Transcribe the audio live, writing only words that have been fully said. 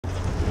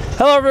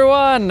Hello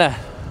everyone!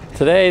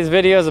 Today's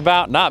video is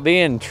about not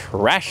being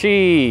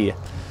trashy.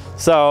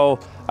 So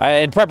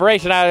in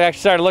preparation, I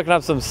actually started looking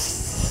up some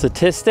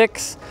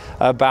statistics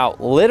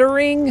about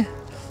littering,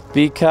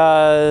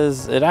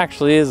 because it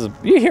actually is,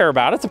 you hear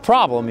about it, it's a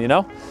problem, you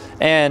know?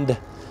 And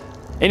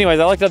anyways,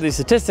 I looked up these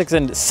statistics,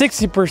 and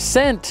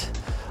 60%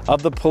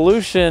 of the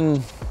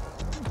pollution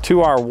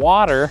to our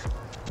water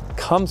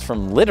comes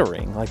from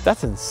littering. Like,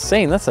 that's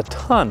insane, that's a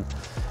ton.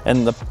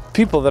 And the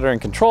people that are in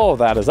control of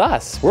that is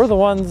us. We're the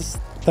ones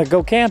that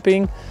go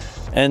camping,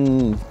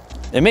 and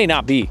it may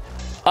not be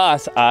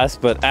us,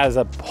 but as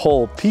a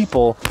whole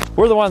people,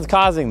 we're the ones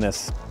causing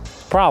this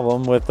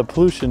problem with the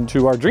pollution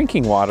to our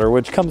drinking water,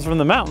 which comes from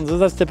the mountains,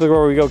 and that's typically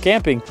where we go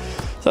camping.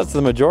 So that's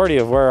the majority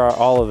of where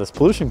all of this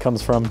pollution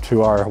comes from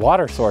to our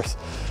water source.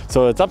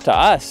 So it's up to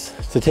us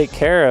to take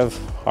care of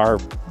our,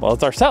 well,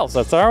 it's ourselves,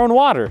 that's our own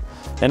water,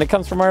 and it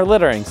comes from our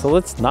littering. So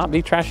let's not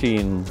be trashy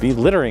and be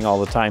littering all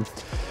the time.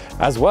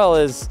 As well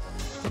as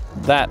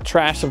that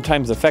trash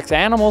sometimes affects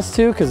animals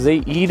too, because they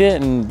eat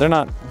it and they're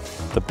not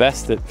the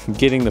best at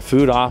getting the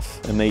food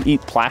off, and they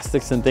eat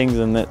plastics and things,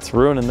 and it's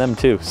ruining them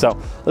too.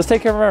 So let's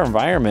take care of our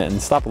environment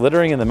and stop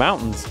littering in the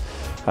mountains.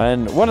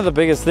 And one of the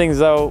biggest things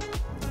though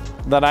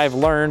that I've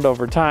learned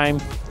over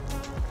time,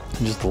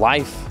 just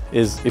life,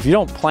 is if you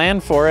don't plan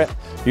for it,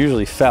 you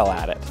usually fail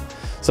at it.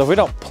 So if we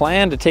don't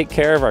plan to take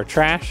care of our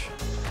trash,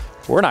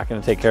 we're not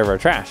going to take care of our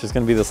trash. It's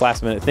going to be this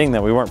last minute thing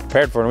that we weren't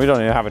prepared for, and we don't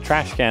even have a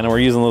trash can, and we're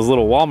using those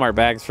little Walmart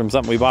bags from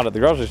something we bought at the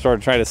grocery store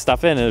to try to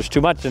stuff in, and there's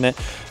too much in it,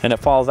 and it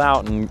falls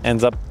out and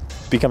ends up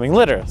becoming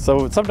litter.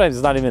 So sometimes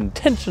it's not even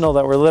intentional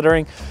that we're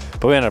littering,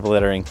 but we end up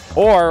littering.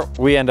 Or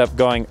we end up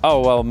going, oh,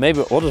 well,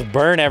 maybe we'll just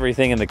burn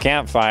everything in the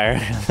campfire,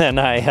 and then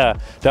I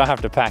don't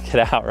have to pack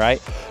it out,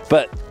 right?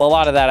 But a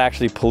lot of that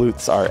actually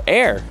pollutes our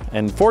air,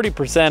 and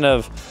 40%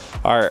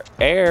 of our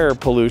air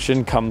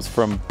pollution comes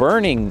from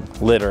burning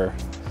litter.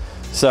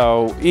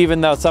 So even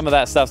though some of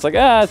that stuff's like,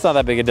 it's not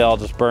that big a deal, I'll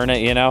just burn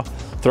it, you know,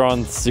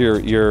 throwing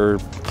your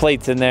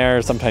plates in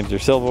there, sometimes your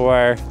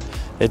silverware,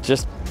 it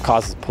just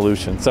causes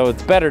pollution. So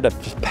it's better to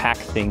just pack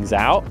things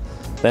out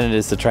than it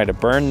is to try to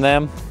burn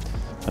them,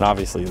 and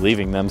obviously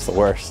leaving them's the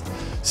worst.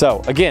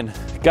 So again,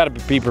 gotta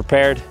be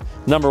prepared.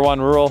 Number one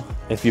rule,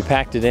 if you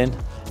packed it in,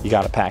 you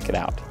gotta pack it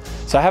out.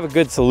 So I have a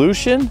good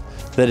solution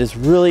that is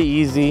really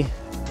easy.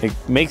 It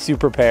makes you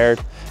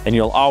prepared, and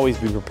you'll always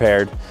be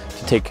prepared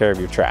to take care of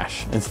your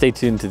trash. And stay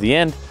tuned to the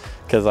end,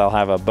 because I'll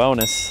have a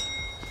bonus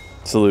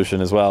solution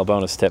as well, a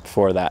bonus tip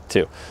for that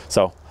too.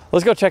 So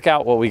let's go check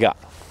out what we got.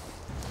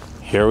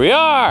 Here we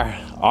are,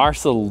 our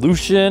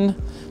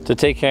solution to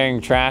take care of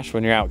your trash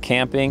when you're out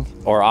camping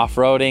or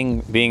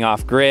off-roading, being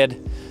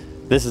off-grid.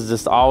 This is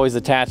just always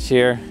attached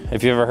here.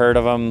 If you ever heard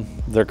of them,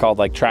 they're called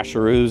like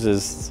Trasharoos.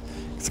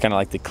 It's kind of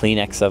like the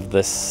Kleenex of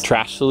this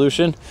trash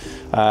solution.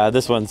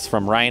 This one's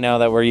from Rhino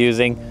that we're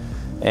using,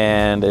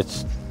 and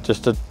it's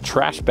just a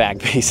trash bag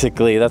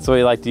basically. That's what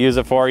we like to use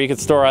it for. You can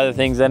store other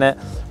things in it,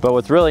 but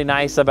what's really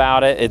nice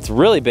about it, it's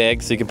really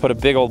big, so you can put a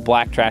big old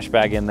black trash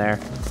bag in there.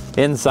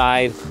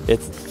 Inside, it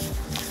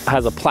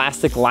has a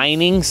plastic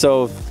lining,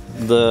 so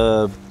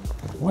the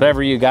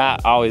whatever you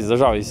got,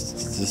 there's always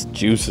just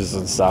juices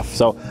and stuff.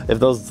 So if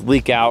those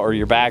leak out or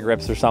your bag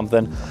rips or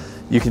something,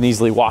 you can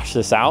easily wash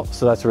this out,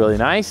 so that's really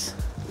nice.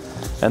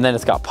 And then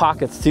it's got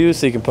pockets too,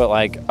 so you can put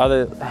like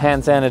other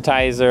hand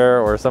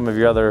sanitizer or some of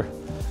your other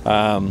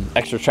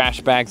extra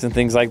trash bags and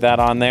things like that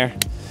on there.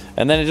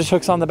 And then it just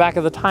hooks on the back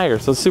of the tire,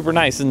 so it's super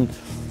nice. And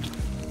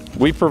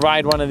we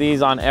provide one of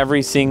these on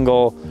every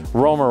single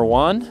Roamer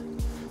 1,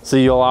 so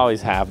you'll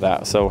always have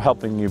that, so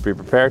helping you be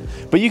prepared.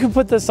 But you can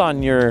put this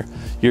on your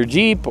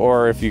Jeep,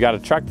 or if you got a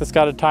truck that's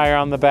got a tire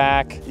on the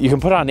back, you can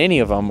put on any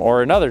of them,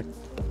 or another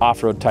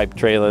off-road type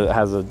trailer that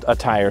has a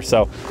tire.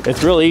 So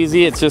it's real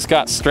easy. It's just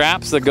got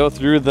straps that go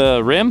through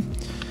the rim,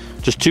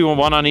 just two and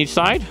one on each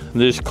side.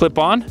 They just clip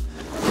on,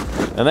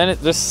 and then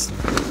it just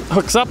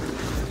hooks up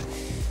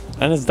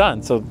and it's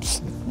done. So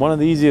one of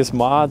the easiest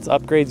mods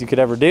upgrades you could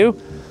ever do,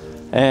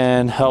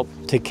 and help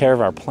take care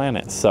of our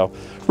planet. So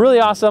really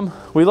awesome.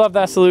 We love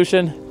that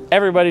solution.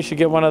 Everybody should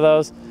get one of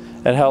those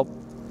and help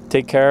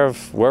take care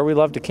of where we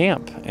love to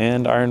camp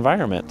and our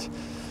environment.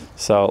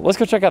 So let's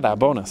go check out that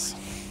bonus.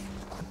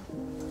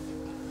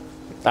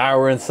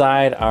 We're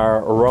inside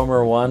our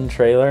Roamer 1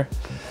 trailer.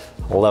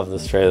 I love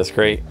this trailer, it's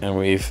great. And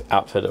we've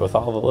outfitted it with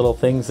all the little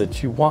things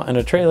that you want in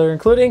a trailer,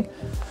 including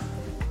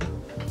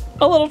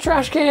a little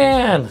trash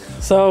can.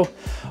 So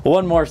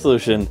one more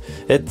solution.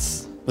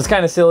 It's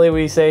kind of silly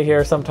we say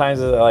here sometimes,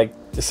 like,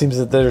 it seems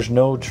that there's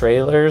no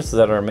trailers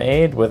that are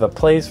made with a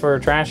place for a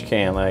trash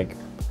can. Like,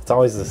 it's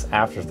always this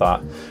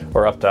afterthought,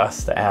 or up to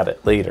us to add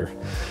it later.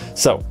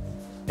 So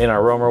in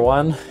our Roamer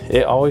 1,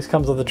 it always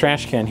comes with a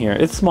trash can here.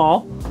 It's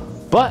small,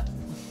 but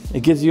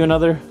it gives you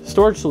another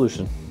storage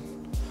solution.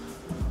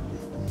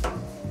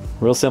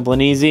 Real simple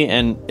and easy.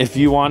 And if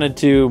you wanted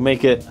to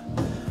make it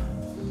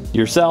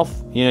yourself,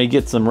 you know, you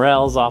get some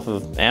rails off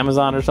of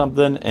Amazon or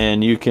something,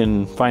 and you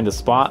can find a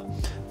spot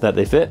that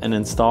they fit and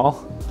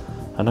install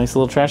a nice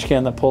little trash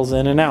can that pulls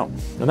in and out.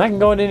 And that can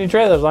go into any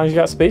trailer as long as you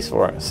got space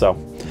for it. So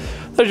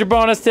There's your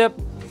bonus tip.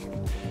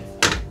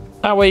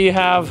 That way you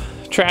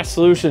have trash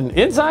solution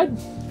inside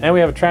and we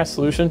have a trash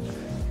solution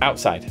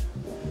outside.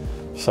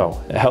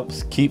 So it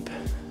helps keep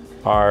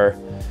our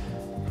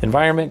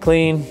environment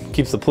clean,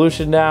 keeps the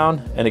pollution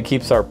down, and it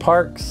keeps our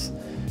parks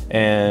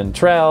and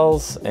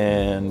trails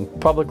and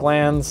public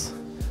lands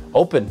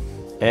open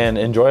and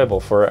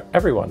enjoyable for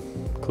everyone,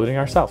 including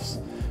ourselves.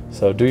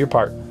 So do your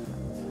part.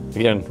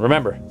 Again,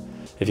 remember,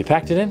 if you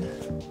packed it in,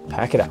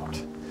 pack it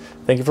out.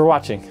 Thank you for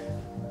watching.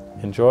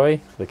 Enjoy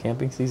the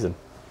camping season.